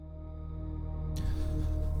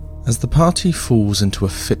As the party falls into a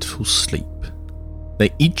fitful sleep,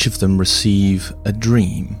 they each of them receive a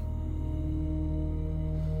dream.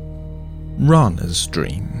 Rana's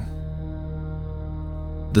dream.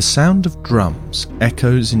 The sound of drums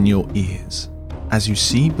echoes in your ears as you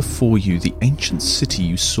see before you the ancient city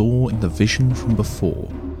you saw in the vision from before,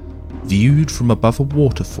 viewed from above a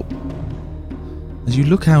waterfall. As you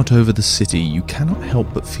look out over the city, you cannot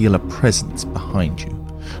help but feel a presence behind you,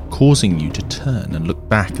 causing you to turn and look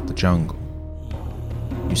back at the jungle.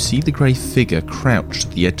 You see the grey figure crouched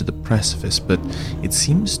at the edge of the precipice, but it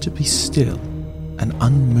seems to be still and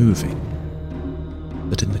unmoving.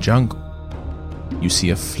 But in the jungle, you see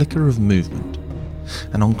a flicker of movement,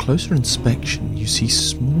 and on closer inspection you see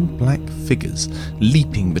small black figures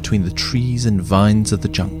leaping between the trees and vines of the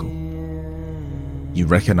jungle. You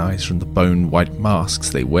recognize from the bone-white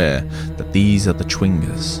masks they wear that these are the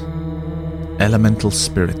Chwingas, elemental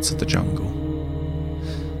spirits of the jungle.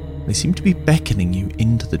 They seem to be beckoning you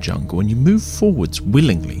into the jungle, and you move forwards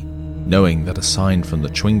willingly, knowing that a sign from the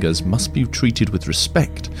Chwingas must be treated with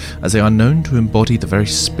respect, as they are known to embody the very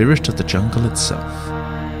spirit of the jungle itself.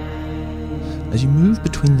 As you move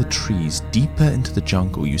between the trees deeper into the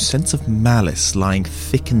jungle, you sense of malice lying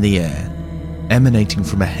thick in the air, emanating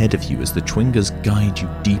from ahead of you as the Chwingas guide you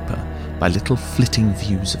deeper by little flitting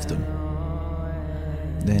views of them.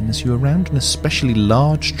 Then, as you are around an especially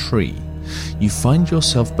large tree, you find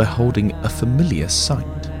yourself beholding a familiar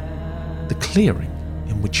sight, the clearing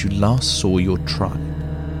in which you last saw your tribe.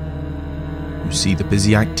 You see the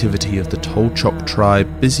busy activity of the Tolchok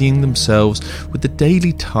tribe busying themselves with the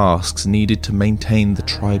daily tasks needed to maintain the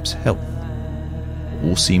tribe's health.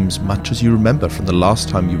 All seems much as you remember from the last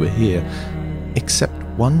time you were here, except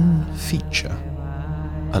one feature: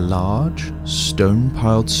 a large,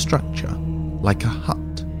 stone-piled structure like a hut.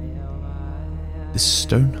 This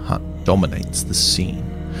stone hut dominates the scene,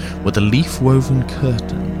 with a leaf-woven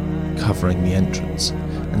curtain covering the entrance,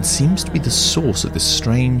 and seems to be the source of this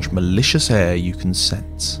strange, malicious air you can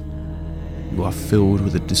sense. You are filled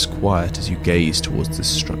with a disquiet as you gaze towards this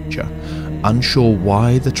structure, unsure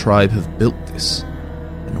why the tribe have built this,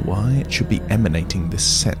 and why it should be emanating this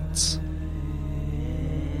sense.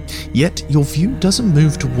 Yet your view doesn't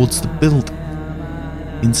move towards the building.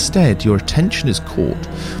 Instead, your attention is caught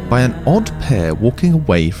by an odd pair walking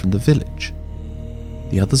away from the village.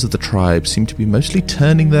 The others of the tribe seem to be mostly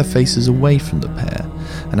turning their faces away from the pair,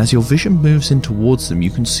 and as your vision moves in towards them,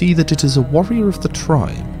 you can see that it is a warrior of the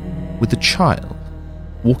tribe, with a child,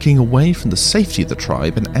 walking away from the safety of the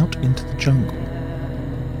tribe and out into the jungle.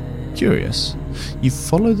 Curious, you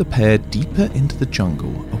follow the pair deeper into the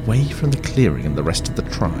jungle, away from the clearing and the rest of the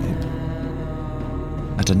tribe.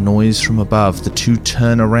 At a noise from above, the two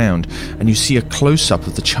turn around, and you see a close-up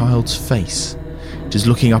of the child's face. It is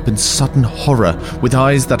looking up in sudden horror, with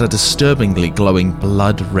eyes that are disturbingly glowing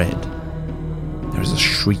blood red. There is a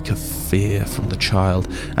shriek of fear from the child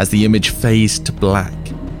as the image fades to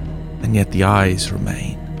black, and yet the eyes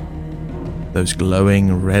remain. Those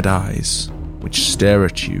glowing red eyes, which stare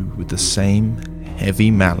at you with the same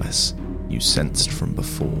heavy malice you sensed from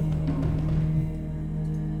before.